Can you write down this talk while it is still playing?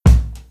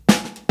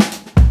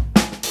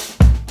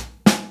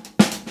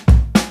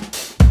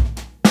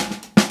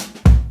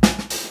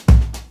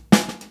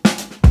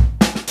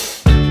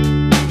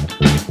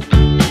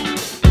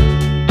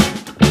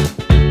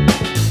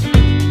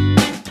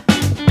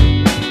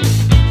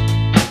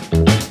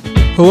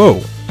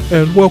Hello,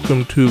 and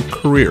welcome to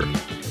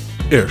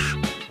Career-ish,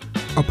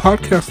 a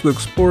podcast that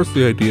explores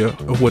the idea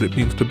of what it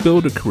means to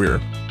build a career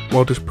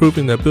while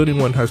disproving that building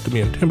one has to be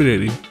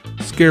intimidating,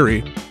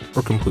 scary,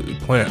 or completely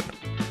planned.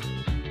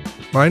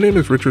 My name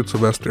is Richard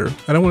Sylvester,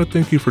 and I want to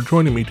thank you for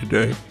joining me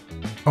today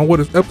on what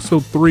is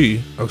episode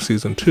 3 of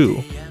season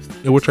 2,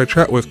 in which I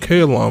chat with K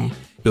alum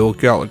Bill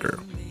Gallagher.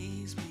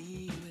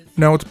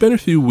 Now, it's been a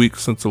few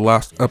weeks since the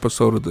last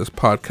episode of this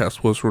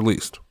podcast was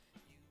released,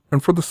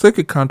 and for the sake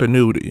of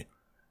continuity,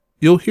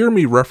 you'll hear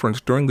me reference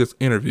during this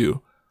interview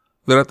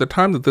that at the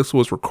time that this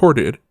was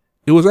recorded,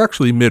 it was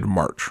actually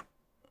mid-March.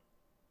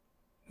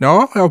 Now,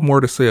 I'll have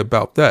more to say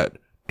about that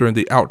during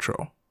the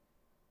outro,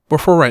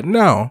 but for right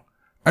now,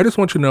 I just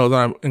want you to know that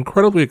I'm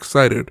incredibly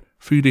excited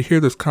for you to hear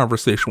this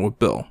conversation with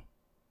Bill.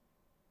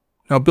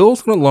 Now,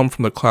 Bill's an alum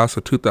from the class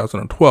of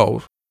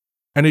 2012,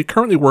 and he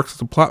currently works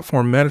as a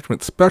platform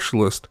management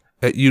specialist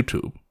at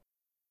YouTube.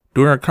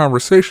 During our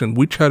conversation,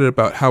 we chatted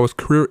about how his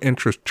career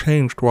interest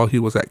changed while he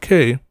was at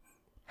K,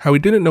 how he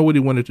didn't know what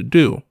he wanted to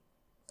do,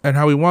 and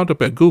how he wound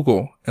up at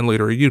Google and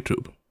later at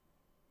YouTube.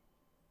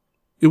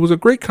 It was a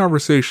great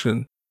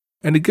conversation,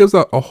 and it gives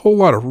out a whole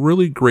lot of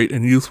really great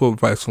and useful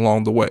advice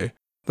along the way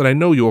that I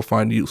know you will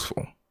find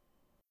useful.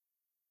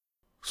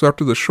 So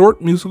after the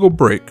short musical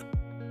break,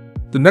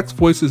 the next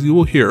voices you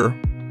will hear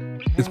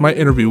is my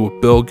interview with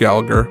Bill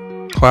Gallagher,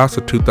 class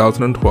of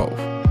 2012.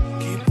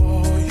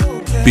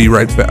 Be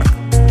right back.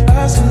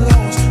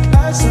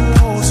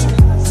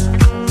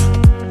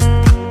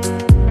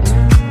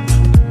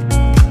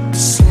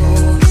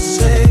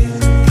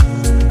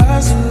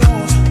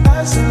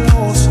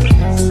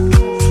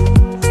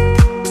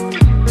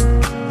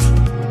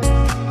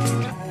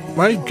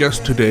 My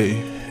guest today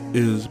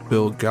is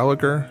Bill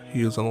Gallagher.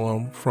 He is an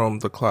alum from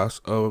the class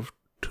of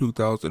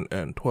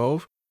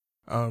 2012.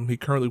 He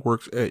currently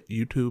works at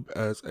YouTube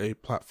as a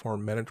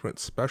platform management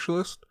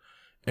specialist,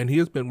 and he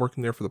has been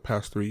working there for the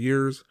past 3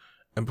 years,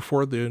 and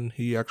before then,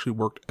 he actually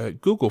worked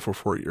at Google for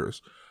 4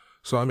 years.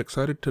 So I'm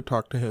excited to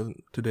talk to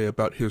him today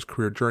about his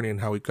career journey and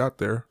how he got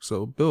there.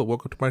 So Bill,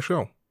 welcome to my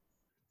show.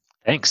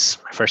 Thanks.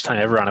 My first time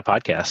ever on a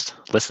podcast.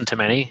 Listened to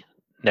many,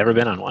 never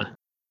been on one.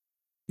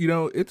 You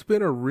know, it's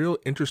been a real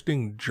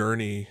interesting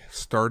journey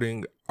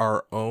starting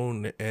our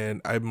own,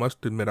 and I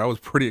must admit I was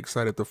pretty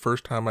excited the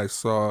first time I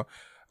saw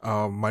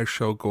my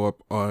show go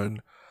up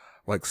on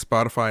like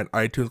Spotify and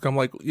iTunes. I'm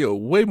like,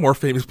 way more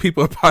famous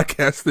people at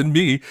podcasts than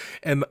me,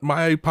 and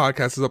my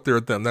podcast is up there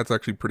with them. That's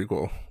actually pretty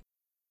cool.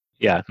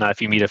 Yeah, now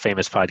if you meet a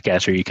famous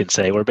podcaster, you can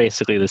say we're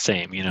basically the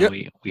same. Yep.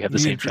 we have the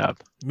same job.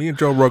 Me and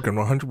Joe Rogan,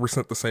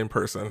 100% the same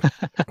person.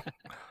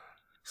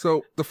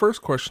 So the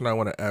first question I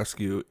want to ask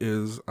you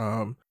is,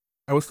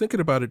 I was thinking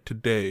about it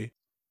today,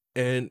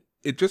 and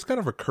it just kind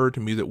of occurred to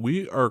me that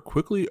we are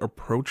quickly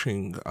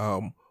approaching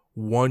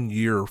 1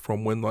 year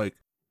from when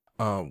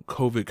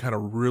COVID kind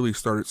of really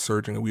started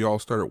surging and we all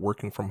started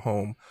working from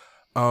home.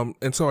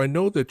 And so I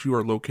know that you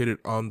are located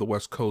on the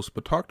West Coast,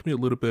 but talk to me a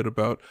little bit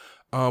about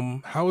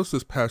how has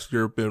this past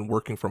year been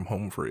working from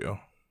home for you?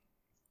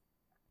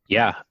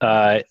 Yeah,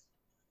 I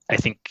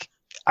think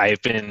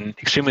I've been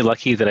extremely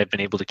lucky that I've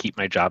been able to keep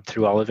my job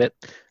through all of it.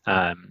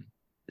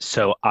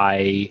 So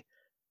I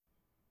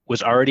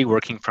was already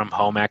working from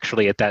home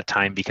actually at that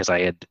time because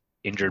I had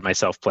injured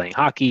myself playing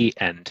hockey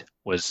and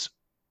was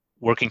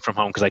working from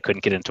home because I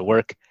couldn't get into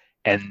work.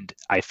 And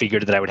I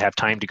figured that I would have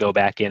time to go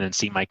back in and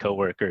see my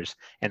coworkers.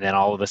 And then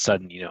all of a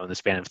sudden, in the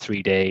span of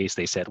 3 days,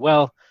 they said,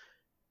 well,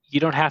 you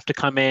don't have to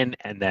come in,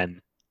 and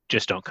then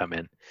just don't come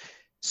in.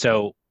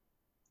 So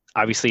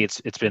obviously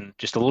it's been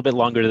just a little bit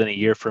longer than a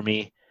year for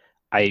me.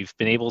 I've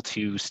been able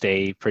to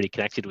stay pretty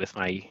connected with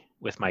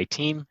my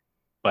team,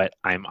 but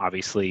I'm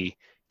obviously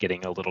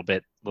getting a little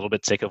bit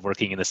sick of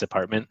working in this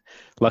apartment.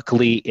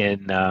 Luckily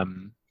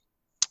in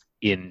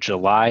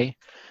July,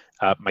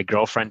 my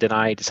girlfriend and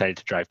I decided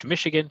to drive to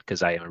Michigan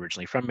because I am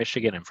originally from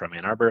Michigan. I'm from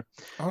Ann Arbor.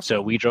 Awesome.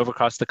 So we drove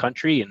across the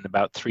country in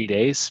about 3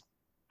 days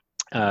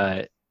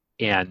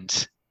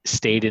and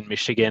stayed in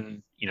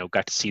Michigan,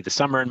 got to see the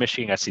summer in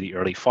Michigan, got to see the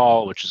early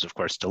fall, which is of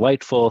course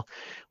delightful.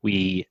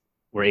 We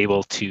were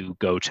able to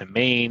go to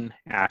Maine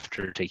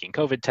after taking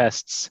COVID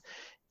tests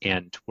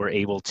and were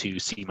able to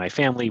see my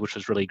family, which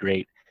was really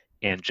great,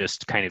 and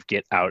just kind of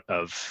get out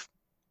of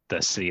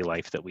the city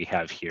life that we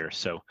have here.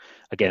 So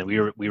again, we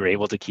were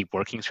able to keep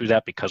working through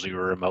that because we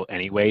were remote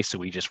anyway. So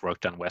we just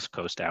worked on West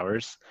Coast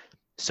hours.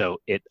 So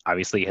it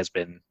obviously has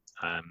been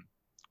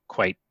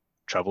quite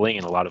troubling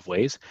in a lot of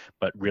ways,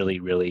 but really,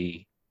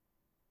 really,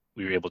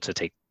 we were able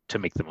to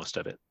make the most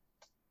of it.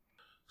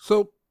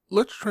 So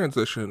let's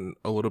transition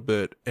a little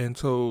bit. And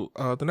so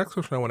the next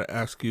question I want to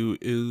ask you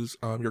is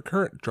your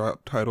current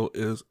job title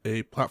is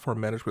a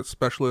platform management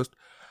specialist.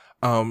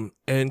 And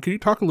can you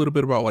talk a little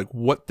bit about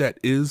what that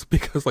is?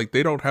 Because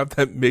they don't have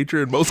that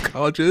major in most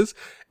colleges.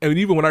 And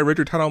even when I read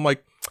your title, I'm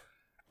like,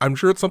 I'm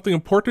sure it's something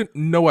important.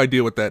 No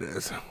idea what that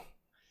is.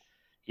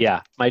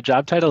 Yeah, my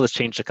job title has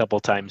changed a couple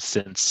of times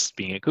since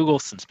being at Google,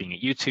 since being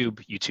at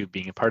YouTube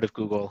being a part of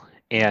Google.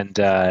 And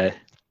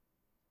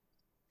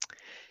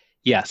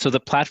Yeah, so the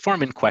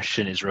platform in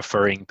question is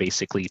referring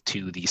basically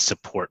to the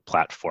support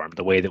platform,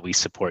 the way that we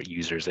support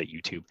users at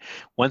YouTube.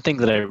 One thing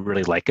that I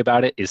really like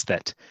about it is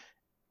that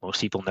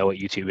most people know what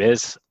YouTube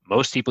is.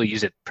 Most people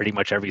use it pretty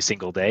much every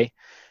single day.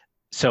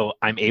 So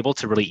I'm able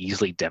to really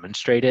easily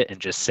demonstrate it and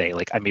just say,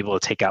 like, I'm able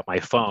to take out my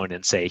phone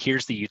and say,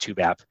 here's the YouTube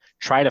app,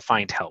 try to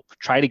find help,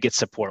 try to get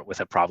support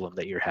with a problem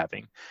that you're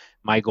having.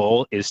 My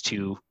goal is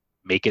to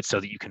make it so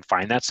that you can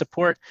find that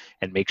support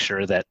and make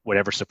sure that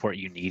whatever support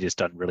you need is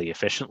done really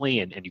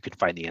efficiently, and you can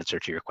find the answer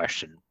to your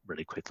question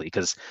really quickly.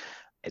 Because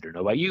I don't know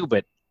about you,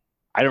 but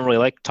I don't really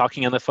like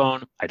talking on the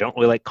phone. I don't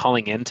really like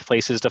calling into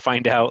places to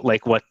find out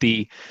like what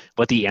the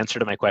answer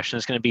to my question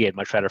is going to be. I'd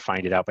much rather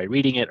find it out by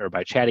reading it or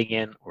by chatting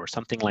in or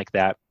something like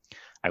that.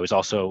 I was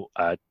also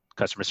a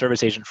customer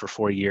service agent for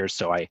 4 years,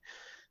 so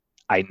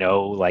I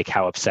know like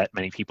how upset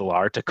many people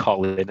are to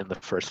call in the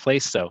first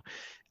place. So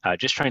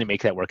just trying to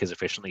make that work as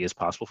efficiently as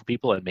possible for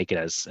people and make it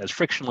as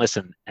frictionless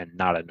and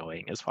not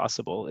annoying as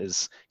possible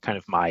is kind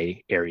of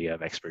my area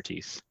of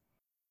expertise.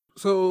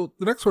 So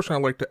the next question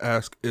I'd like to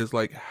ask is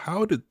like,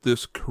 how did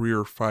this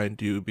career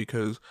find you?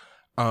 Because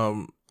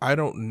I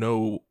don't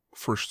know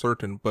for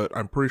certain, but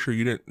I'm pretty sure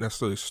you didn't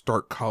necessarily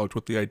start college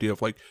with the idea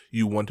of like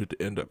you wanted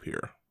to end up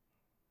here.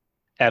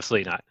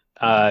 Absolutely not.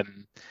 I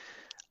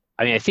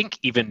mean, I think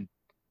even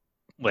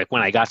like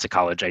when I got to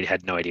college, I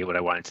had no idea what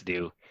I wanted to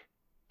do.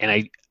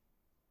 And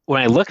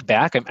when I look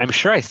back, I'm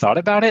sure I thought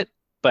about it,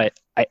 but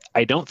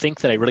I don't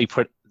think that I really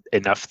put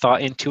enough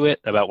thought into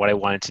it about what I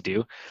wanted to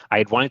do. I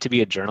had wanted to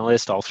be a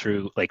journalist all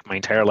through like my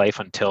entire life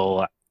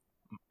until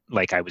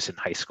like I was in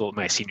high school,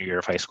 my senior year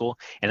of high school,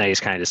 and I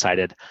just kind of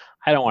decided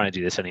I don't want to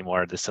do this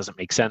anymore. This doesn't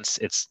make sense.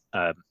 It's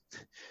a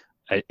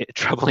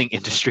troubling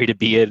industry to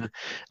be in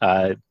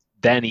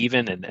then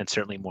even, and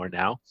certainly more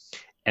now.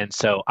 And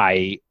so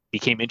I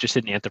became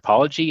interested in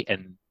anthropology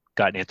and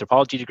got an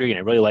anthropology degree, and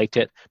I really liked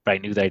it. But I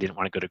knew that I didn't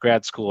want to go to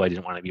grad school. I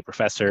didn't want to be a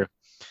professor.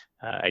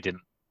 I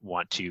didn't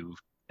want to.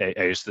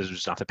 This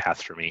was not the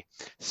path for me.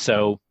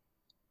 So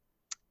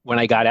when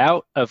I got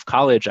out of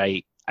college,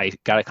 I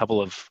got a couple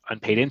of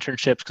unpaid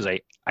internships because I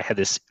had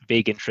this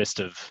vague interest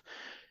of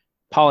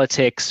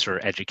politics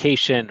or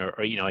education or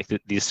like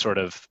these sort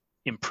of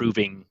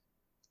improving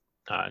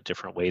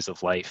different ways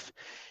of life.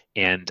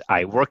 And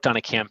I worked on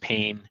a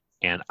campaign,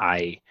 and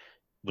I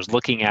was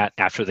looking at,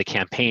 after the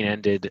campaign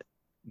ended,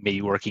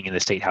 maybe working in the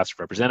state House of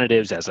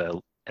Representatives as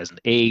an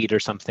aide or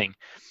something.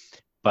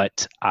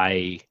 But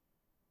I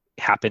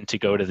happened to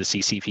go to the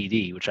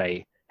CCPD, which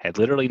I had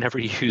literally never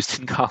used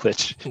in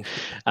college,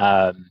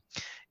 um,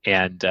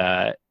 and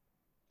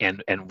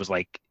was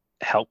like,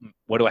 help,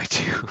 what do I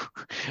do?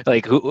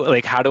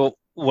 like how do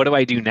what do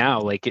I do now?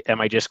 Like,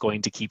 am I just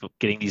going to keep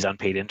getting these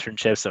unpaid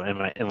internships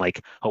and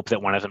like hope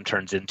that one of them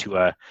turns into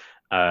a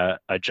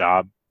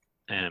job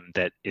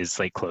that is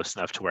like close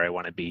enough to where I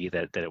want to be,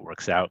 that it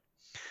works out?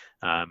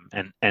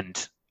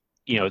 And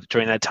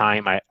during that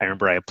time, I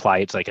remember I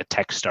applied to like a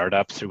tech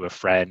startup through a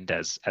friend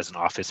as an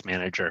office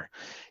manager,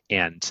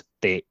 and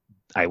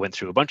I went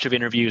through a bunch of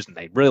interviews, and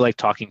they really liked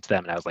talking to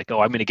them, and I was like, oh,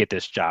 I'm going to get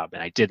this job,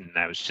 and I didn't. And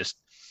I was just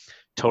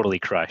totally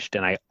crushed.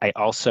 And I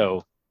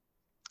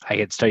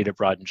had studied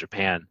abroad in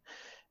Japan,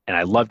 and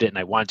I loved it, and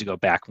I wanted to go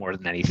back more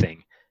than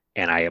anything.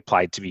 And I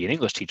applied to be an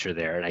English teacher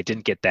there, and I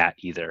didn't get that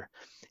either.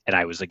 And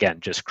I was, again,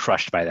 just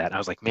crushed by that. And I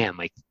was like, man,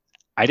 like,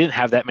 I didn't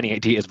have that many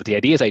ideas, but the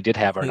ideas I did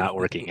have are not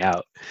working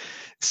out.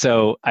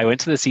 So I went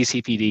to the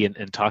CCPD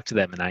and talked to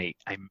them, and I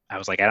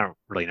was like, I don't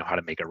really know how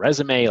to make a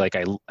resume. Like,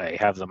 I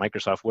have the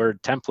Microsoft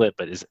Word template,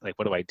 but is like,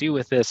 what do I do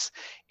with this?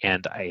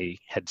 And I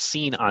had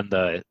seen on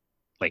the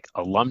like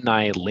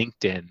alumni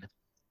LinkedIn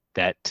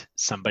that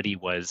somebody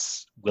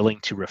was willing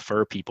to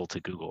refer people to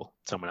Google,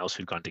 someone else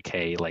who'd gone to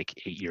K like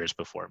 8 years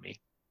before me.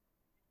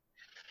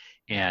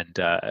 And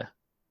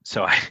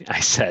so I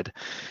said,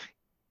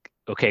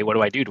 okay, what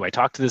do I do? Do I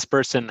talk to this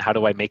person? How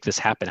do I make this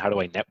happen? How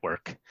do I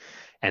network?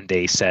 And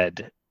they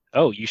said,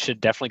 oh, you should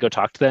definitely go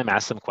talk to them,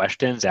 ask them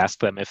questions, ask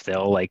them if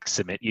they'll like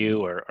submit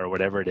you or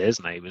whatever it is.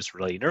 And I was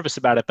really nervous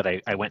about it, but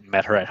I went and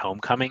met her at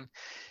homecoming,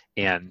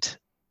 and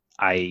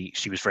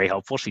she was very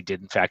helpful. She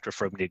did in fact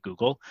refer me to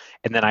Google.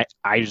 And then I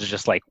was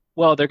just like,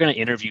 well, they're going to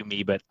interview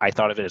me, but I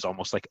thought of it as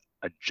almost like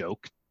a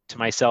joke to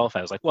myself.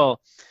 I was like, well,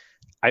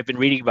 I've been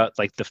reading about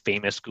like the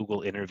famous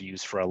Google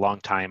interviews for a long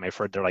time. I've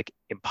heard they're like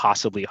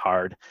impossibly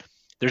hard.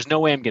 There's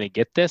no way I'm going to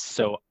get this,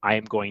 so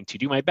I'm going to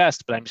do my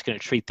best, but I'm just going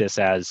to treat this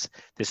as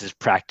this is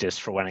practice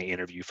for when I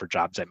interview for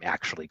jobs I'm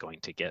actually going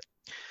to get.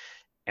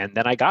 And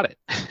then I got it.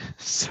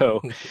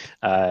 So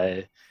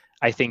I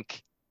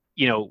think,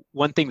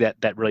 one thing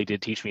that really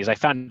did teach me is I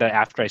found that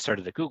after I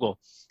started at Google,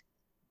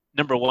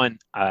 number one,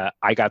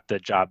 I got the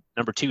job.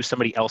 Number two,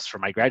 somebody else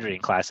from my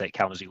graduating class at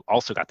Kalamazoo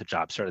also got the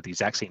job, started at the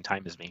exact same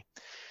time as me.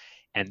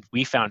 And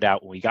we found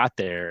out when we got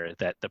there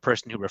that the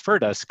person who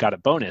referred us got a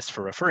bonus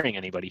for referring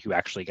anybody who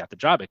actually got the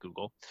job at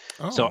Google.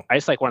 Oh. So I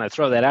just like want to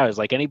throw that out as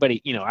like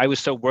anybody, I was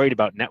so worried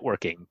about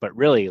networking, but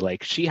really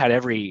like she had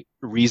every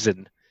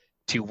reason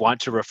to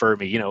want to refer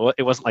me.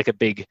 It wasn't like a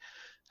big,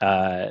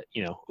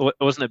 it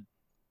wasn't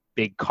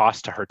big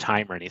cost to her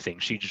time or anything.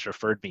 She just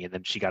referred me, and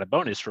then she got a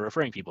bonus for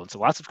referring people. And so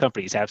lots of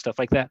companies have stuff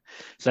like that.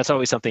 So that's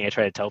always something I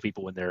try to tell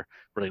people when they're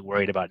really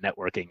worried about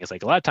networking, is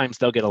like a lot of times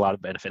they'll get a lot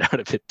of benefit out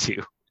of it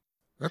too.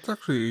 That's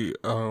actually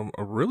a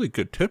really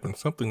good tip and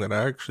something that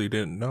I actually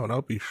didn't know, and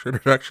I'll be sure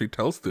to actually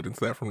tell students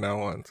that from now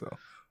on. So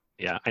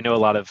Yeah, I know a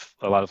lot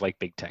of like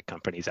big tech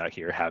companies out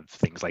here have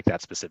things like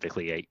that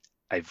specifically.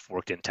 I've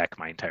worked in tech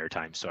my entire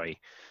time, so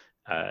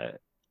uh,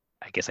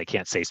 I guess I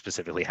can't say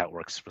specifically how it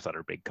works with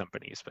other big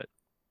companies, but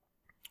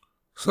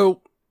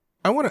So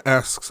I want to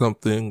ask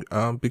something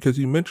because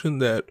you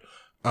mentioned that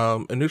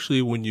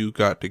initially when you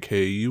got to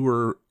K, you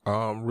were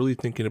really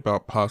thinking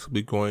about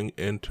possibly going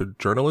into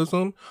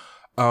journalism.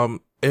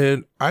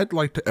 And I'd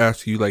like to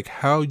ask you like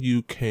how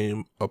you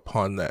came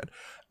upon that.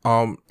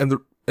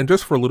 And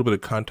just for a little bit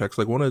of context,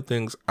 like one of the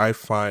things I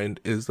find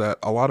is that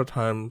a lot of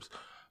times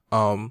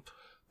um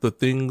the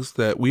things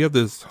that we have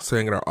this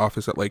saying in our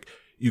office that like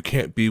you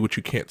can't be what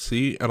you can't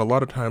see, and a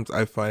lot of times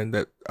I find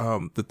that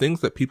the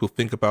things that people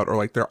think about or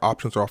like their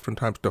options are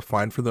oftentimes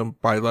defined for them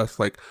by less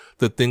like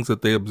the things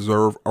that they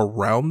observe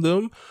around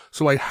them.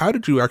 So like how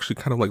did you actually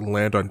kind of like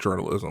land on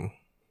journalism?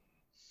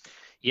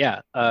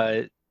 yeah,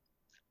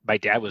 my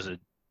dad was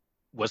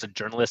a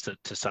journalist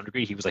to some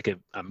degree. He was like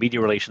a media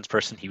relations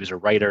person. He was a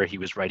writer. He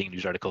was writing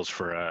news articles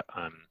for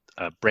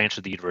a branch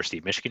of the University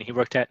of Michigan he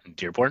worked at in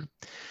Dearborn.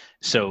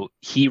 So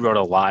he wrote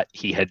a lot.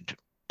 He had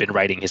been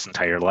writing his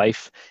entire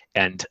life.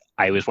 And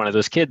I was one of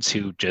those kids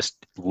who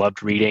just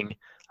loved reading.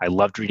 I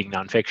loved reading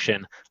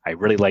nonfiction. I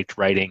really liked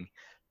writing.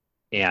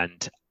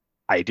 And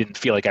I didn't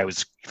feel like I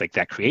was like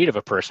that creative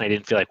a person. I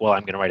didn't feel like, well,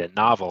 I'm going to write a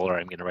novel or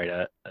I'm going to write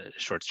a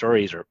short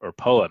stories or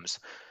poems.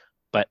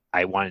 But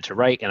I wanted to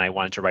write, and I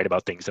wanted to write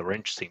about things that were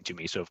interesting to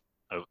me. So,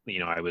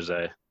 I was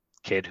a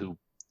kid who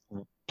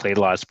played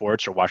a lot of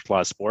sports or watched a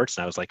lot of sports,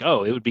 and I was like,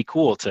 oh, it would be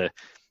cool to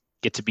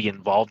get to be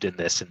involved in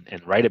this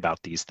and write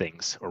about these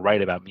things or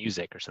write about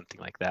music or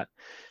something like that.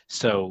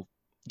 So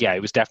yeah,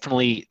 it was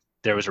definitely,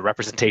 there was a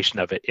representation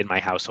of it in my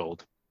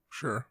household.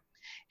 Sure.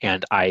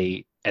 And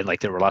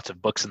like there were lots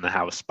of books in the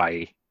house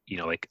by,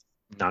 like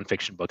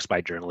nonfiction books by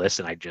journalists,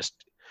 and I just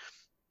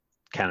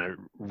kind of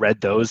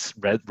read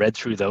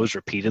through those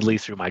repeatedly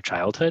through my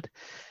childhood.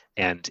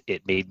 And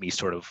it made me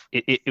sort of,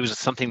 it was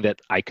something that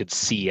I could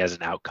see as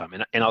an outcome.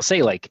 And I'll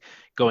say, like,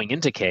 going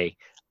into K,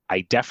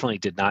 I definitely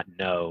did not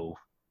know,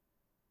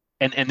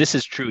 and this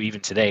is true even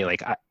today,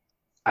 like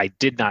I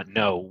did not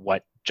know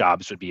what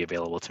jobs would be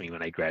available to me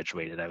when I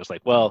graduated. I was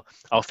like, well,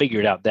 I'll figure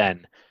it out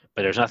then,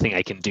 but there's nothing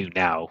I can do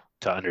now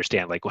to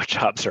understand like what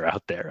jobs are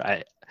out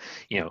there.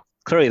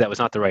 Clearly that was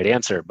not the right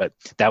answer, but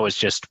that was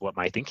just what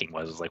my thinking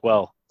was. Like,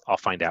 well, I'll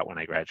find out when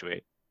I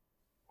graduate.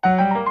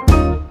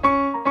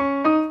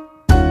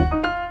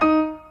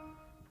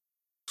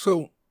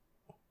 So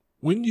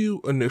when you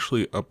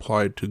initially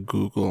applied to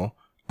Google,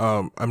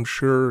 I'm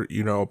sure,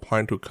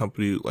 applying to a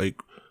company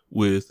like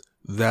with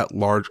that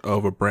large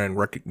of a brand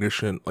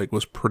recognition, like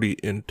was pretty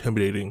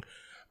intimidating.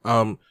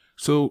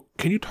 So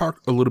can you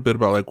talk a little bit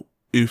about like,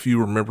 if you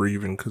remember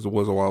even, cause it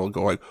was a while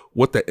ago, like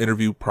what that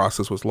interview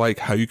process was like,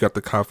 how you got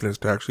the confidence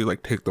to actually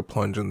like take the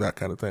plunge and that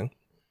kind of thing?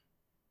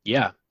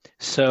 Yeah.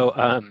 So,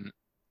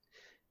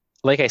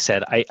 like I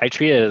said, I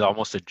treated it as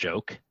almost a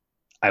joke.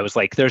 I was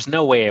like, there's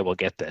no way I will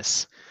get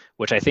this,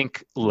 which I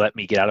think let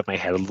me get out of my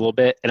head a little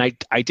bit. And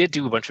I did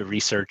do a bunch of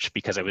research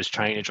because I was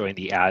trying to join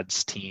the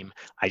ads team.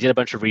 I did a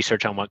bunch of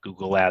research on what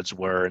Google ads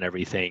were and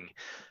everything.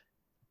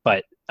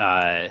 But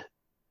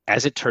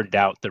as it turned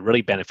out, the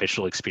really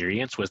beneficial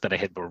experience was that I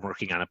had been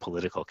working on a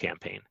political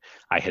campaign.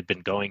 I had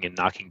been going and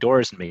knocking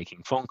doors and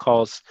making phone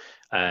calls.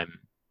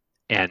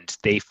 And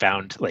they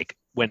found, like,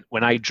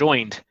 when I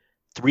joined,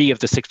 3 of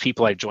the 6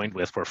 people I joined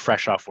with were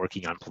fresh off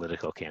working on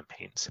political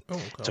campaigns. Oh,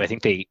 So okay. I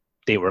think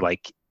they were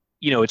like,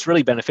 it's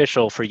really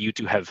beneficial for you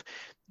to have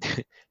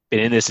been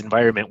in this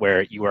environment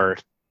where you are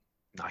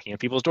knocking on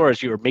people's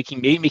doors. You are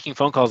maybe making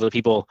phone calls that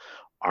people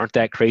aren't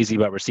that crazy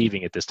about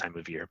receiving at this time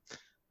of year.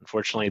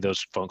 Unfortunately,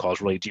 those phone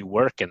calls really do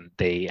work, and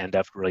they end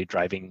up really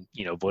driving,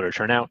 voter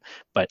turnout.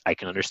 But I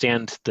can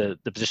understand the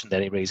position that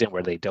anybody's in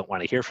where they don't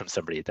want to hear from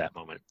somebody at that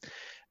moment.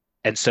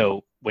 And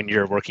so when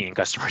you're working in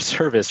customer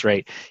service,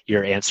 right,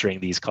 you're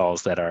answering these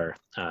calls that are,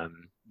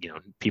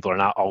 people are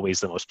not always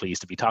the most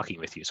pleased to be talking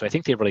with you. So I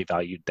think they really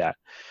valued that.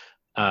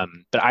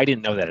 But I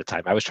didn't know that at the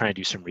time. I was trying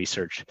to do some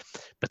research.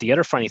 But the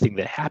other funny thing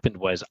that happened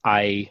was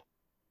I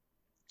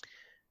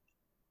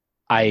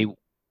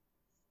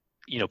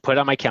put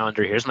on my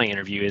calendar, here's my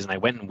interview is, and I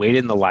went and waited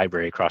in the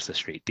library across the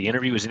street. The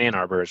interview was in Ann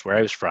Arbor, is where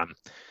I was from.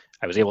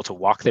 I was able to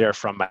walk there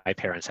from my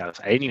parents' house.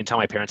 I didn't even tell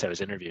my parents I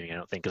was interviewing, I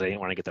don't think, because I didn't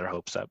want to get their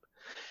hopes up.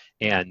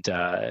 And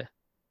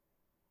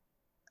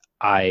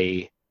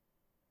I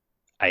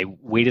I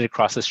waited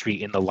across the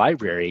street in the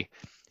library,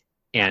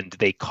 and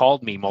they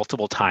called me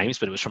multiple times,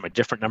 but it was from a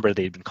different number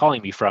they'd been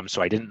calling me from,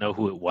 so I didn't know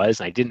who it was,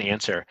 and I didn't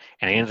answer,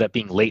 and I ended up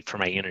being late for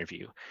my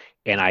interview.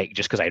 And I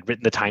just because I had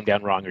written the time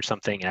down wrong or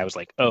something, and I was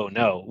like, oh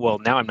no, well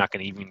now I'm not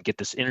going to even get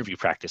this interview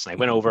practice. And I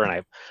went over and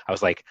I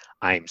was like,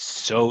 I'm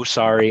so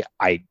sorry.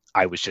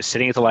 I was just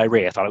sitting at the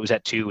library. I thought it was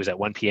at 2, it was at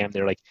 1 p.m.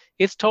 They're like,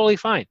 it's totally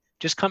fine.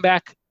 Just come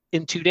back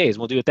in 2 days.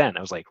 We'll do it then.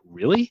 I was like,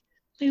 really?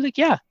 He's like,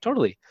 yeah,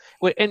 totally.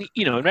 And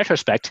in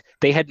retrospect,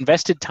 they had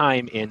invested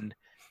time in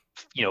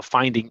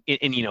finding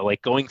and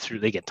like going through,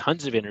 they get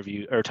tons of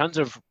interview or tons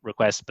of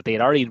requests, but they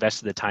had already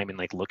invested the time in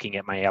like looking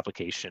at my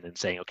application and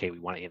saying, okay, we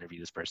want to interview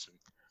this person.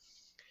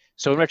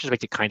 So in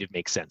retrospect, it kind of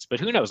makes sense, but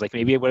who knows, like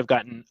maybe I would have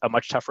gotten a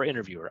much tougher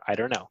interviewer. I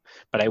don't know.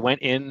 But I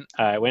went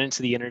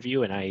into the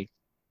interview, and I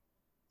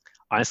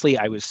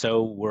was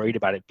so worried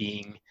about it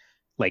being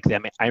like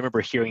them. I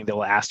remember hearing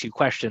they'll ask you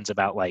questions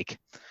about like,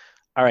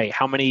 all right,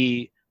 how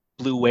many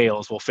blue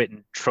whales will fit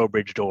in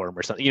Trowbridge dorm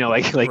or something,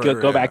 like Right, go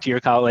right, back to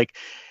your college, like,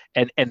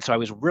 and so I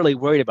was really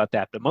worried about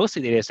that. But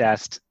mostly they just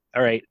asked,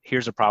 all right,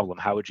 here's a problem.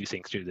 How would you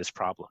think through this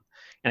problem?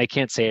 And I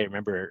can't say I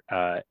remember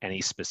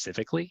any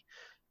specifically,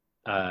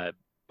 uh,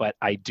 but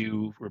I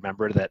do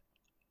remember that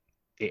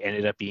it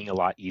ended up being a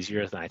lot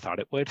easier than I thought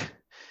it would.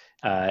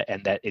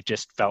 And that it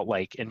just felt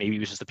like, and maybe it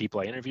was just the people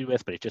I interviewed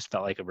with, but it just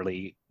felt like a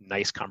really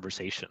nice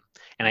conversation.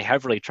 And I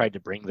have really tried to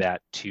bring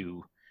that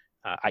to,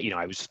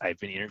 I've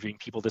been interviewing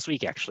people this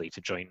week actually to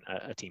join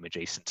a team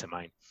adjacent to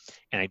mine.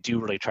 And I do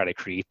really try to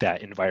create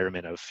that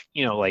environment of,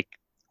 like,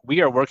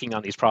 we are working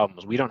on these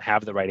problems. We don't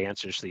have the right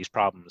answers to these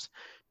problems,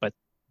 but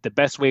the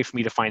best way for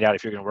me to find out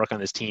if you're going to work on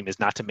this team is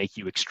not to make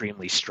you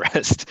extremely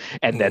stressed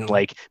and then mm-hmm.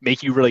 like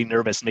make you really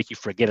nervous, make you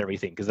forget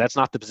everything, because that's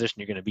not the position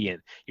you're going to be in.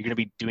 You're going to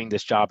be doing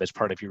this job as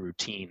part of your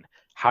routine.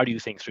 How do you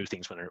think through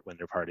things when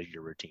they're part of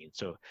your routine?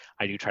 So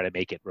I do try to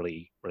make it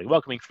really, really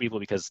welcoming for people,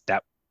 because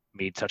that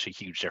made such a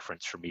huge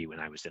difference for me when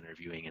I was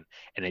interviewing,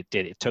 and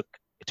it took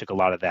a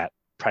lot of that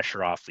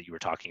pressure off that you were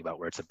talking about,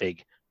 where it's a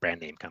big brand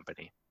name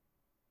company.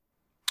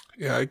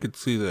 Yeah, I could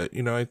see that.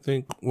 I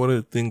think one of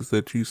the things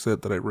that you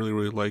said that I really,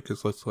 really like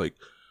is that's like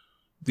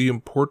the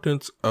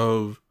importance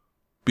of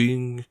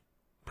being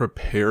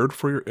prepared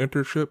for your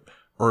internship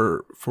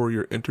or for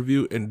your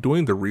interview and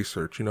doing the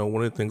research.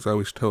 One of the things I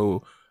always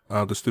tell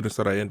the students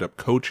that I end up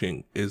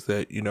coaching is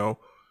that,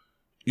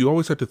 you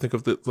always have to think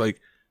of that,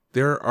 like,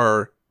 there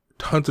are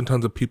tons and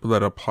tons of people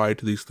that apply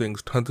to these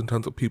things, tons and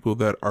tons of people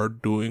that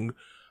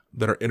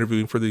are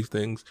interviewing for these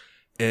things.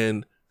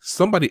 And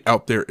somebody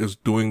out there is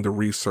doing the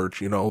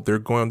research. They're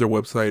going on their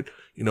website,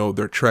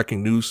 they're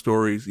tracking news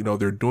stories,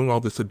 they're doing all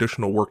this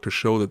additional work to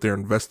show that they're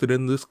invested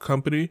in this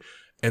company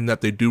and that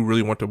they do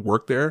really want to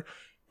work there.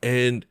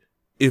 And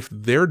if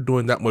they're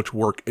doing that much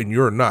work and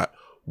you're not,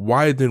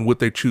 why then would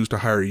they choose to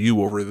hire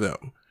you over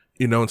them?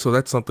 And so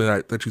that's something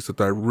that you said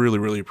that I really,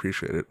 really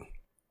appreciated.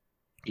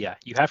 Yeah,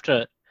 you have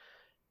to,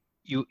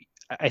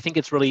 I think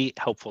it's really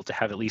helpful to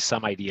have at least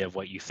some idea of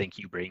what you think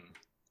you bring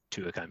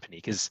to a company,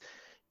 because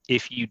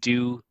if you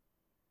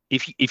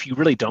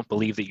really don't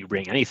believe that you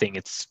bring anything,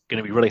 it's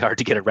going to be really hard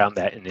to get around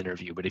that in an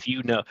interview. But if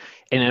you know,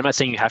 and I'm not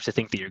saying you have to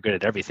think that you're good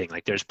at everything,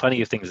 like there's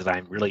plenty of things that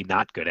I'm really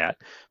not good at,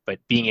 but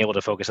being able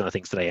to focus on the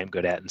things that I am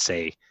good at and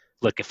say,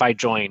 look, if I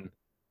join,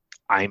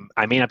 I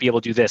may not be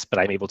able to do this, but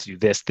I'm able to do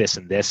this, this,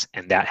 and this,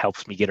 and that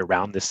helps me get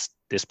around this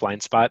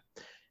blind spot.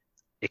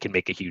 It can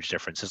make a huge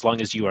difference as long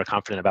as you are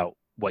confident about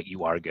what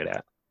you are good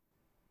at.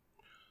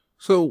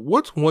 So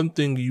what's one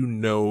thing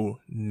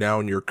now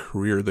in your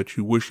career that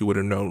you wish you would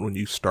have known when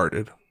you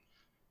started?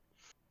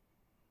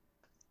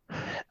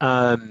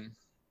 Um,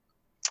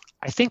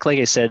 I think, like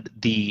I said,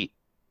 the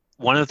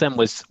one of them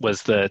was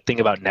the thing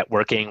about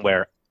networking,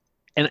 where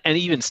and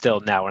even still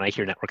now when I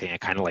hear networking, I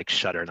kind of like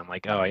shudder and I'm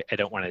like, oh, I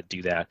don't want to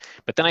do that.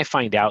 But then I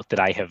find out that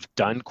I have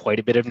done quite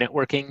a bit of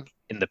networking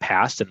in the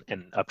past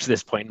and up to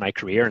this point in my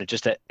career. And it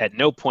just at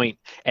no point,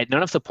 at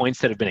none of the points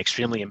that have been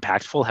extremely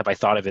impactful have I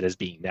thought of it as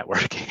being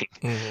networking.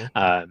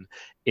 Mm-hmm.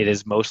 It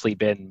has mostly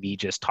been me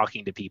just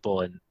talking to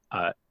people and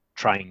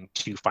trying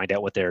to find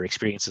out what their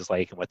experience is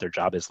like and what their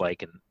job is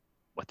like and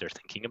what they're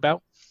thinking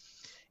about.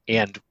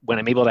 And when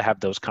I'm able to have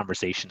those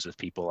conversations with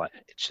people,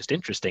 it's just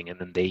interesting. And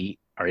then they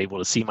are able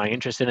to see my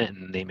interest in it.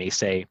 And they may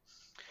say,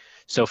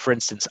 so for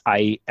instance,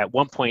 at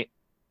one point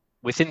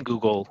within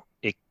Google,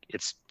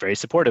 it's very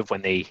supportive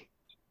when they,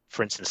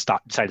 for instance,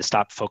 decided to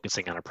stop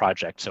focusing on a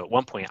project. So at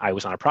one point I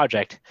was on a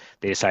project,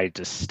 they decided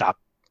to stop.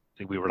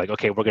 We were like,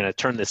 okay, we're going to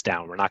turn this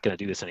down. We're not going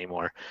to do this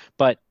anymore.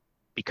 But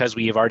because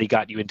we have already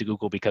got you into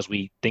Google, because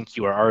we think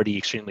you are already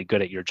extremely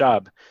good at your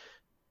job,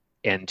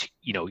 and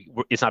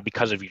it's not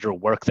because of your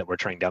work that we're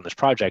turning down this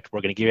project,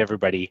 we're going to give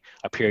everybody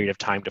a period of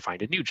time to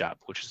find a new job,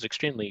 which is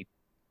extremely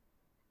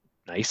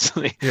nice.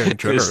 Yeah,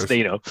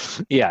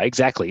 generous. Yeah,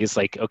 exactly. It's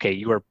like, okay,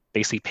 you are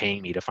basically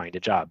paying me to find a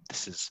job.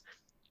 This is,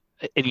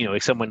 and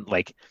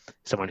like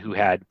someone who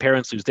had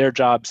parents lose their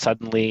job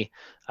suddenly,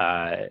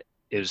 it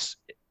was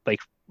like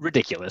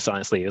ridiculous,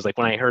 honestly. It was like,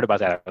 when I heard about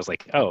that, I was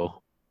like,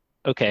 oh,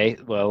 okay,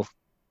 well,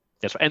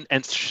 that's right.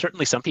 And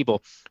certainly some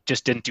people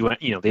just didn't do it.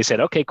 They said,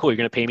 okay, cool, you're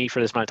going to pay me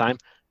for this amount of time.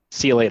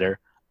 See you later.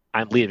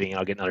 I'm leaving and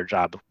I'll get another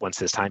job once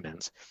this time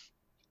ends.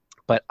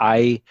 But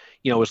I,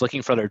 was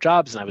looking for other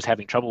jobs and I was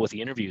having trouble with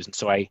the interviews. And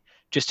so I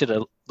just did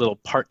a little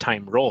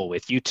part-time role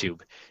with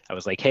YouTube. I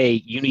was like,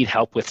 hey, you need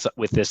help with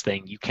this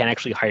thing. You can't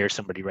actually hire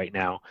somebody right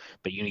now,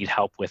 but you need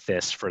help with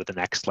this for the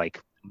next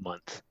like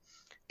month.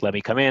 Let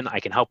me come in, I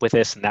can help with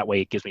this. And that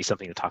way it gives me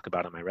something to talk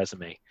about on my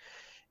resume.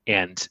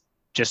 And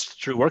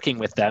just through working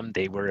with them,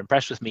 they were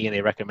impressed with me and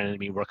they recommended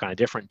me work on a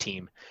different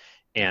team.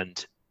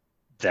 And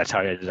that's how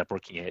I ended up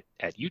working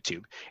at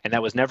YouTube. And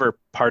that was never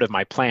part of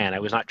my plan. I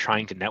was not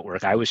trying to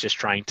network. I was just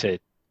trying to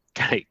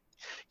kind of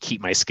keep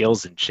my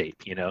skills in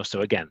shape,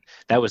 So again,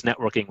 that was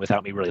networking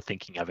without me really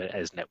thinking of it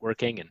as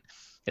networking. And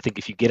I think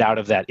if you get out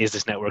of that, is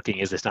this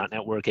networking? Is this not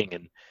networking?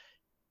 And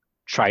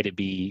try to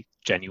be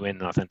genuine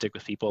and authentic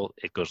with people,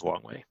 it goes a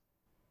long way.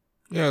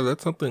 Yeah,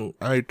 that's something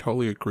I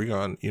totally agree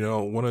on.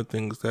 One of the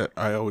things that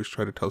I always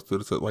try to tell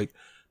students that like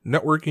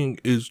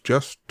networking is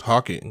just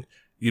talking,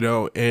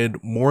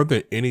 and more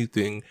than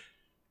anything,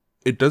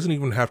 it doesn't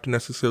even have to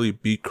necessarily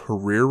be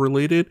career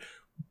related.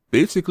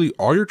 Basically,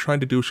 all you're trying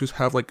to do is just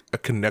have like a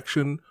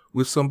connection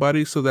with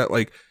somebody so that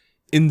like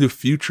in the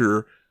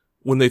future,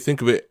 when they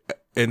think of it,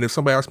 and if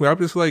somebody asks me, I'm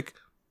just like,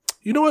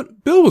 you know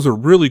what? Bill was a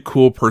really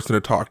cool person to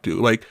talk to.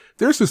 Like,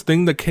 there's this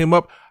thing that came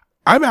up.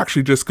 I'm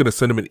actually just going to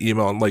send him an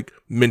email and like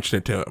mention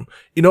it to him,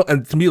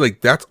 and to me,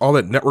 like, that's all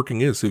that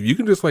networking is. So if you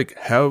can just like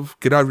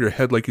get out of your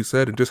head, like you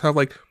said, and just have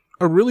like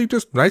a really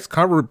just nice,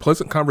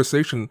 pleasant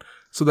conversation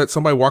so that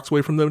somebody walks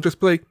away from them and just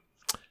be like,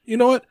 you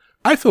know what?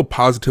 I feel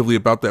positively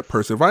about that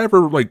person. If I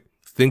ever like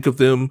think of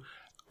them,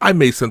 I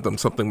may send them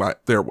something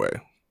their way.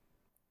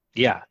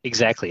 Yeah,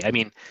 exactly. I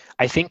mean,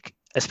 I think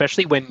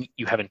especially when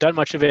you haven't done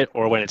much of it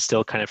or when it's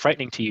still kind of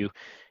frightening to you,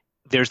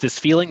 there's this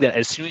feeling that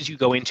as soon as you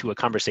go into a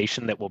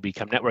conversation that will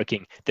become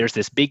networking, there's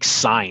this big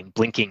sign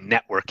blinking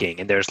networking,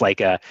 and there's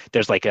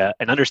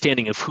an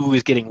understanding of who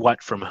is getting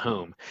what from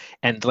whom.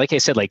 And like I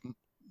said, like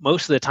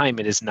most of the time,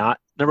 it is not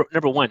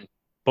number one.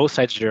 Both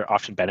sides are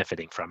often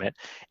benefiting from it,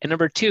 and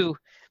number two,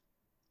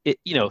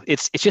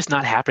 it's just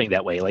not happening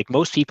that way. Like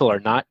most people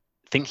are not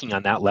thinking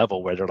on that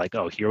level where they're like,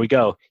 oh, here we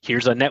go,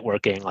 here's a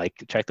networking, like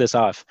check this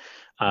off.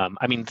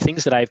 I mean,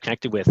 things that I've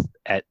connected with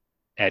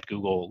at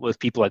Google, with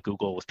people at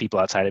Google, with people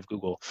outside of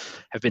Google,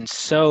 have been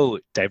so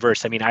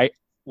diverse. I mean,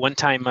 one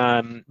time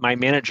my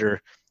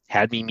manager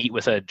had me meet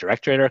with a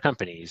director at our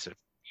company,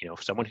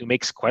 someone who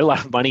makes quite a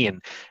lot of money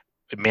and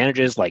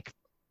manages like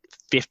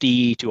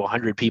 50 to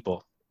 100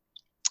 people.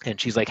 And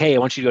she's like, hey, I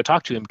want you to go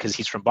talk to him because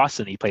he's from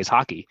Boston. He plays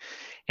hockey.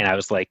 And I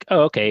was like,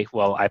 oh, okay,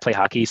 well, I play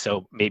hockey.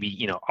 So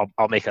maybe,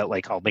 I'll make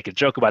a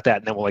joke about that.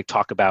 And then we'll like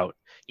talk about,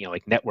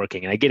 like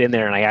networking. And I get in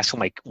there and I ask him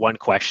like one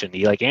question.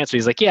 He like answers.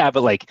 He's like, yeah,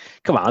 but like,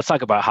 come on, let's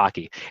talk about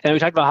hockey. And then we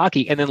talked about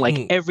hockey. And then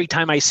like every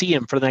time I see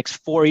him for the next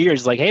 4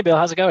 years, he's like, hey, Bill,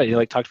 how's it going? And he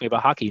like talk to me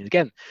about hockey. And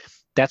again,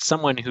 that's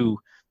someone who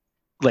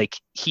like,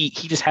 he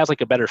just has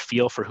like a better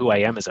feel for who I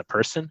am as a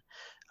person.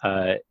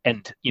 And,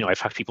 I've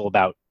talked to people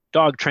about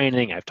dog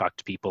training. I've talked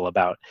to people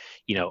about,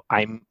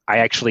 I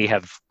actually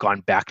have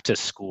gone back to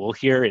school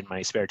here in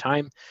my spare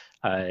time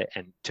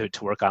and to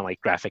work on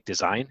like graphic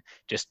design,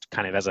 just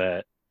kind of as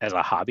a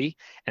hobby.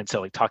 And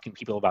so like talking to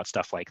people about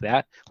stuff like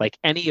that, like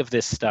any of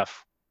this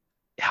stuff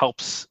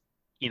helps,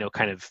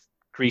 kind of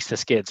grease the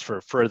skids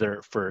for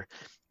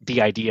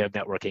the idea of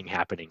networking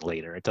happening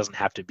later. It doesn't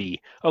have to be,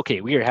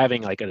 okay, we are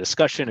having like a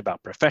discussion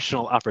about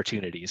professional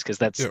opportunities, because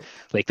that's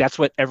that's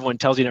what everyone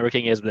tells you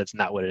networking is, but that's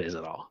not what it is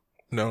at all.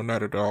 No,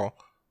 not at all.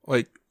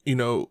 Like,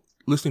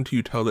 listening to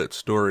you tell that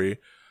story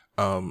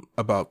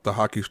about the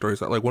hockey stories,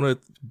 that like one of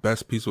the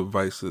best pieces of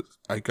advice that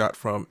I got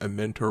from a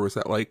mentor was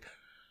that like,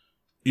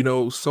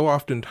 so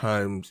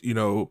oftentimes,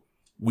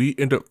 we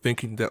end up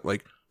thinking that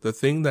like the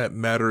thing that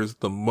matters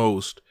the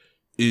most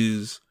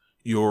is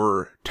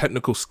your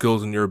technical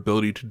skills and your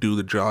ability to do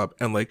the job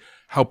and like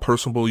how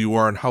personable you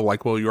are and how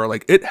likable you are.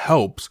 Like it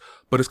helps,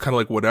 but it's kind of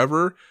like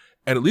whatever.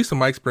 And at least in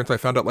my experience, I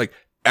found out like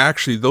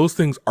actually those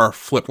things are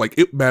flipped. Like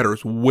it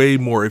matters way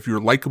more if you're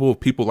likable,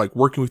 if people like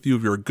working with you,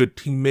 if you're a good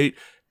teammate.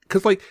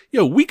 Cause like,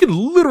 we can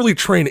literally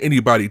train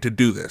anybody to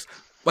do this.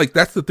 Like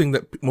that's the thing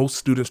that most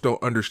students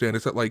don't understand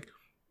is that like,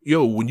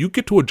 when you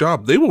get to a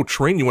job, they will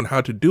train you on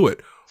how to do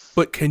it.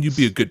 But can you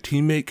be a good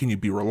teammate? Can you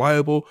be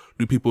reliable?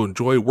 Do people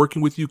enjoy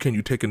working with you? Can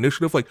you take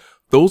initiative? Like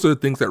those are the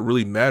things that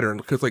really matter. And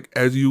because like,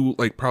 as you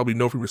like probably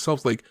know from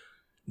yourselves, like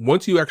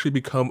once you actually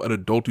become an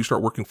adult, you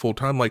start working full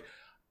time. Like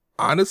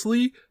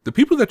honestly, the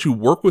people that you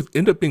work with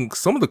end up being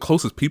some of the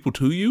closest people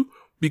to you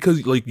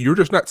because like you're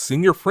just not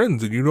seeing your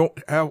friends and you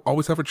don't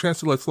always have a chance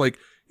to let's like,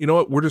 you know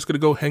what, we're just going to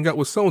go hang out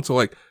with so-and-so.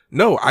 Like,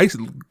 no, I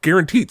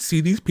guaranteed see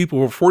these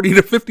people for 40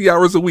 to 50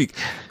 hours a week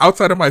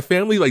outside of my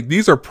family. Like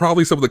these are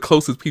probably some of the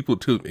closest people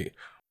to me.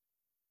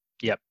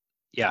 Yep.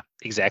 Yeah,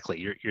 exactly.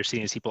 You're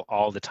seeing these people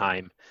all the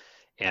time.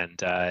 And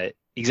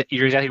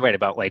you're exactly right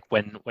about like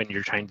when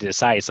you're trying to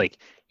decide, it's like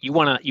you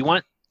want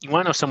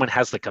to know someone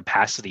has the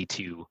capacity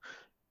to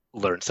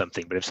learn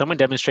something. But if someone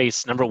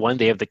demonstrates, number one,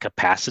 they have the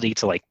capacity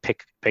to like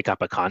pick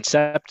up a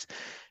concept,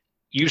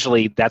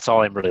 usually that's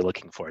all I'm really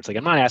looking for. It's like,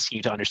 I'm not asking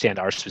you to understand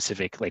our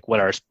specific, like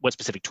what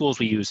specific tools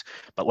we use,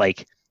 but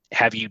like,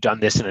 have you done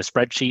this in a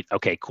spreadsheet?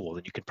 Okay, cool.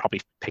 Then you can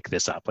probably pick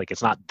this up. Like,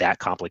 it's not that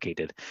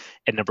complicated.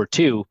 And number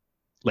two,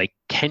 like,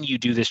 can you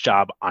do this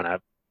job on a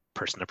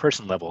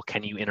person-to-person level?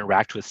 Can you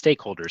interact with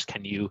stakeholders?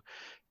 Can you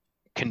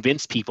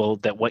convince people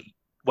that what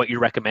you're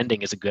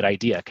recommending is a good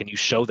idea? Can you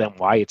show them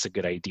why it's a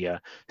good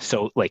idea?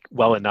 So like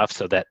well enough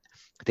so that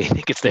they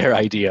think it's their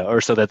idea, or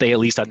so that they at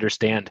least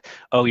understand,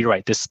 oh, you're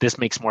right, this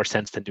makes more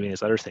sense than doing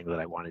this other thing that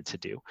I wanted to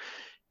do.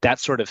 That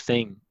sort of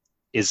thing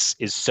is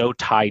so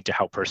tied to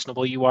how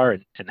personable you are,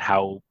 and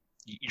how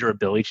your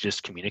ability to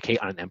just communicate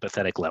on an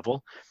empathetic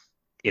level.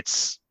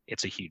 It's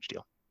a huge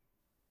deal.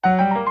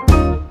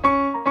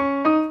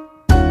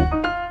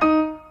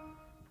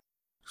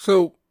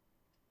 So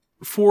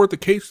for the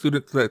case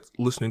student that's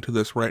listening to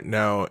this right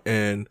now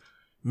and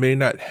may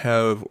not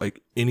have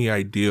like any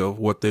idea of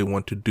what they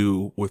want to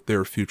do with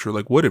their future,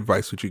 like what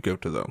advice would you give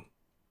to them?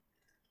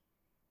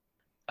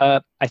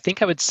 I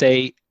think I would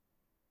say,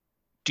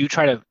 do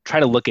try to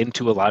look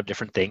into a lot of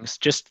different things.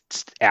 Just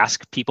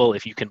ask people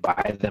if you can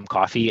buy them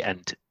coffee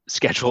and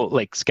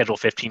schedule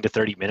 15 to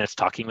 30 minutes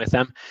talking with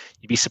them.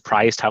 You'd be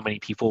surprised how many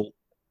people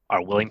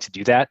are willing to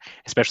do that,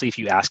 especially if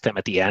you ask them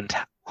at the end,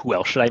 who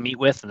else should I meet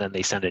with? And then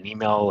they send an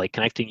email like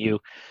connecting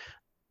you.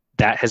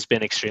 That has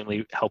been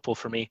extremely helpful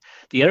for me.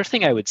 The other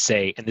thing I would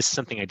say, and this is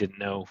something I didn't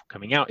know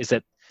coming out, is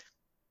that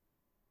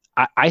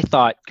I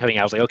thought coming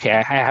out, I was like, okay,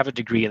 I have a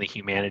degree in the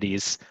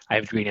humanities. I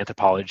have a degree in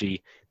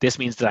anthropology. This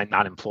means that I'm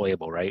not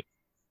employable, right?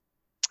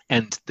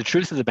 And the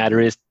truth of the matter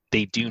is,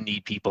 they do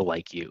need people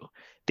like you.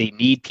 They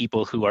need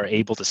people who are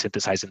able to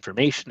synthesize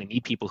information. They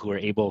need people who are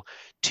able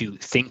to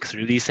think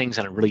through these things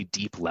on a really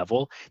deep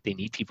level. They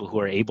need people who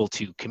are able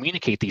to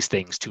communicate these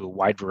things to a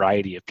wide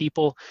variety of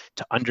people,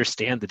 to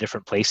understand the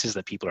different places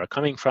that people are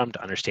coming from,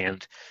 to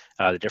understand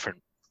the different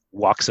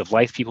walks of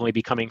life people may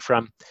be coming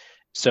from.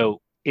 So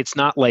it's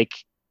not like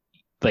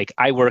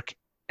I work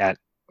at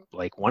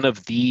like one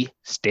of the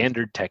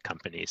standard tech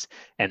companies,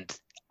 and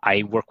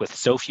I work with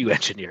so few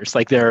engineers.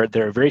 Like there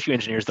are very few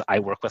engineers that I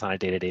work with on a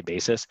day-to-day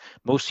basis.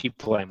 Most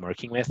people I'm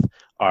working with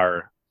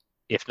are,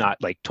 if not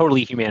like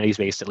totally humanities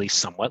based, at least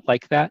somewhat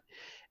like that.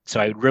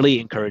 So I would really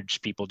encourage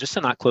people just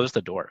to not close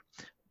the door,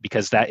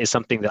 because that is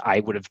something that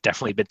I would have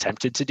definitely been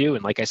tempted to do.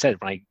 And like I said,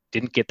 when I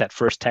didn't get that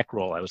first tech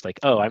role, I was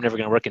like, oh, I'm never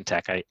going to work in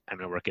tech. I'm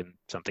going to work in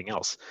something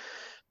else.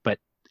 But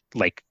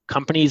like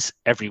companies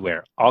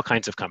everywhere, all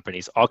kinds of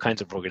companies, all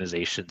kinds of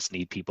organizations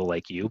need people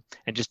like you,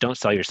 and just don't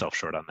sell yourself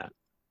short on that.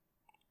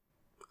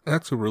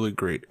 That's a really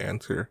great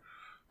answer.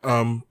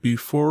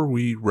 Before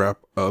we wrap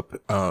up,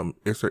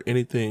 is there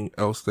anything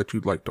else that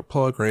you'd like to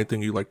plug, or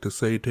anything you'd like to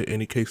say to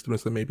any case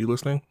students that may be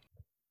listening?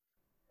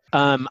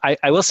 I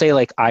will say,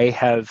 like, I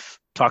have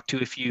talked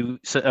to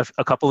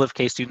a couple of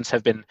case students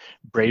have been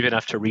brave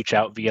enough to reach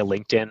out via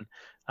LinkedIn,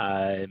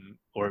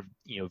 or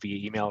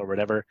via email or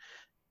whatever.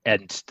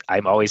 And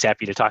I'm always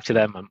happy to talk to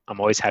them. I'm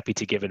always happy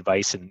to give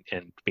advice and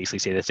basically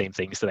say the same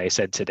things that I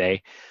said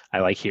today. I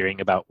like hearing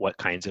about what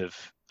kinds of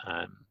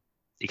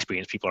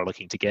experience people are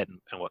looking to get, and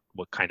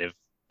what kind of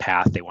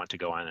path they want to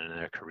go on in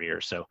their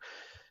career. So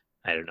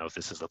I don't know if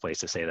this is the place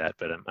to say that,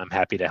 but I'm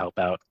happy to help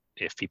out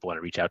if people want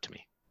to reach out to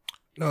me.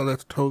 No,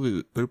 that's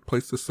totally the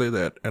place to say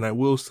that. And I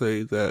will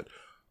say that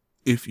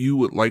if you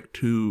would like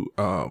to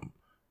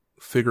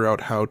figure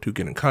out how to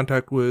get in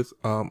contact with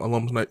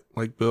alums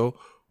like Bill,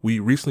 we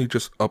recently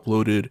just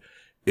uploaded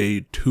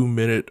a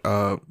 2-minute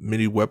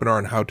mini webinar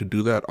on how to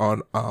do that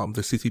on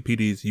the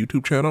CCPD's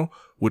YouTube channel,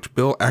 which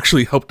Bill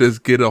actually helped us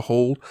get a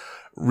hold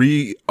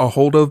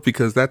of,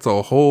 because that's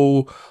a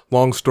whole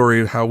long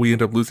story of how we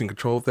end up losing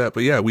control of that.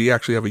 But yeah, we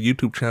actually have a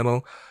YouTube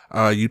channel,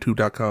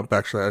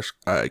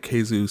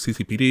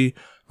 youtube.com/KZoo-CCPD.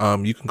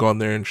 You can go on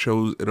there and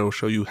it'll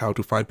show you how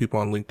to find people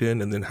on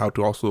LinkedIn, and then how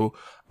to also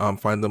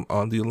find them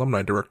on the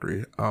alumni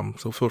directory.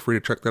 So feel free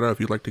to check that out if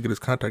you'd like to get his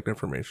contact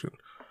information.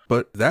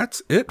 But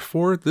that's it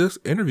for this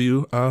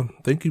interview.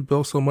 Thank you,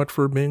 Bill, so much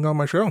for being on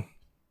my show.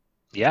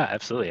 Yeah,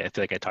 absolutely. I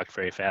feel like I talked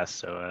very fast,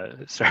 so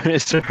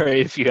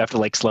sorry if you have to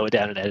like slow it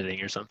down in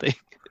editing or something.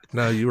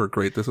 No, you were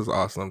great. This is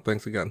awesome.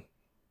 Thanks again.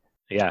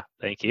 Yeah,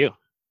 thank you.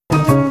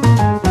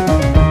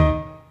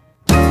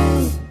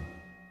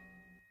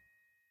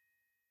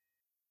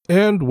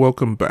 And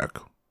welcome back.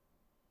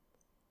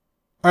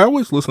 I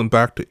always listen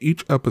back to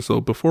each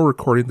episode before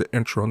recording the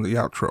intro and the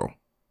outro,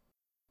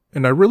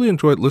 and I really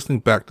enjoyed listening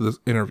back to this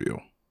interview.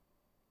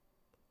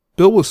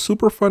 Bill was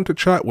super fun to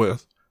chat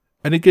with,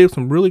 and he gave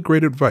some really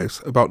great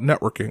advice about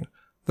networking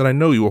that I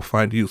know you will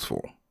find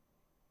useful.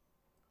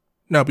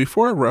 Now,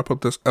 before I wrap up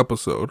this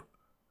episode,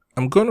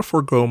 I'm going to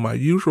forego my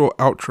usual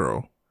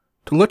outro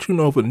to let you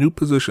know of a new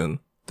position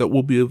that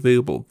will be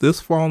available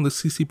this fall in the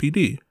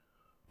CCPD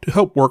to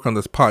help work on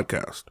this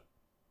podcast.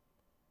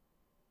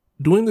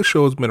 Doing the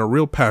show has been a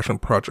real passion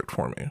project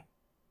for me,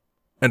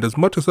 and as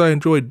much as I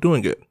enjoyed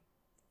doing it,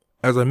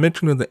 as I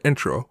mentioned in the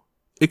intro,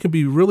 it can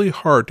be really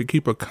hard to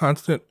keep a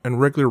constant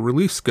and regular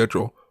release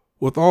schedule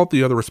with all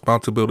the other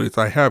responsibilities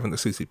I have in the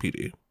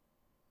CCPD.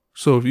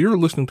 So if you're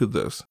listening to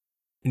this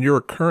and you're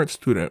a current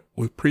student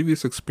with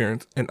previous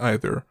experience in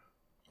either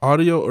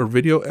audio or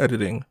video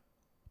editing,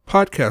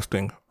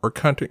 podcasting, or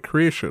content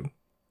creation,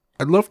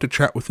 I'd love to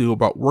chat with you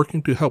about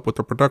working to help with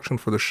the production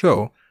for the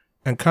show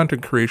and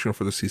content creation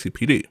for the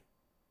CCPD.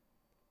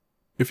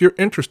 If you're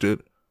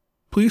interested,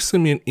 please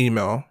send me an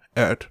email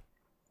at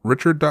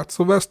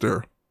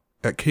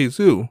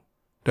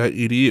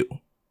richard.sylvester@kzoo.edu,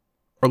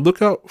 or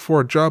look out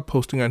for a job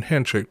posting on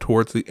Handshake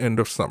towards the end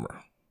of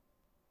summer.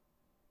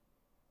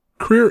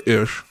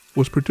 Career-ish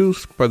was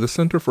produced by the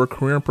Center for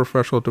Career and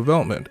Professional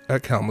Development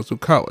at Kalamazoo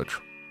College.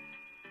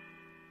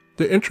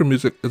 The intro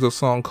music is a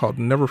song called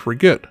Never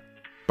Forget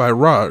by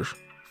Raj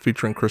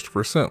featuring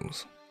Christopher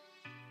Sims.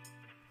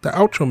 The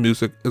outro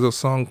music is a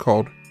song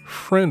called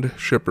Friend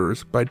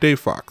Shippers by Dave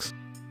Fox.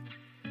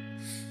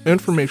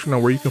 Information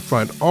on where you can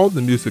find all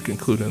the music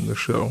included in the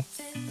show,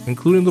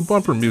 including the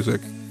bumper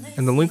music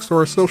and the links to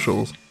our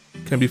socials,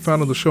 can be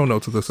found in the show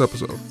notes of this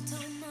episode.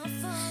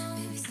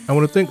 I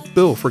want to thank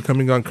Bill for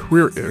coming on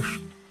Career-ish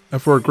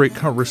and for a great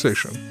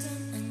conversation.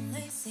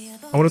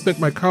 I want to thank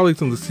my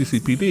colleagues in the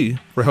CCPD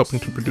for helping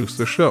to produce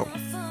this show.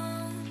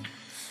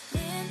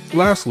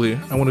 Lastly,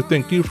 I want to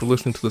thank you for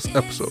listening to this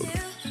episode.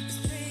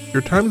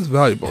 Your time is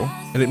valuable,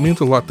 and it means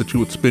a lot that you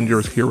would spend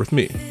yours here with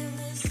me.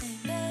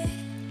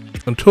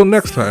 Until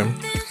next time,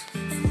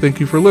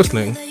 thank you for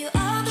listening,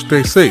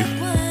 stay safe,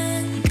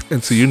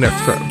 and see you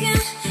next time.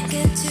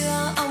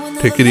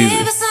 Take it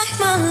easy.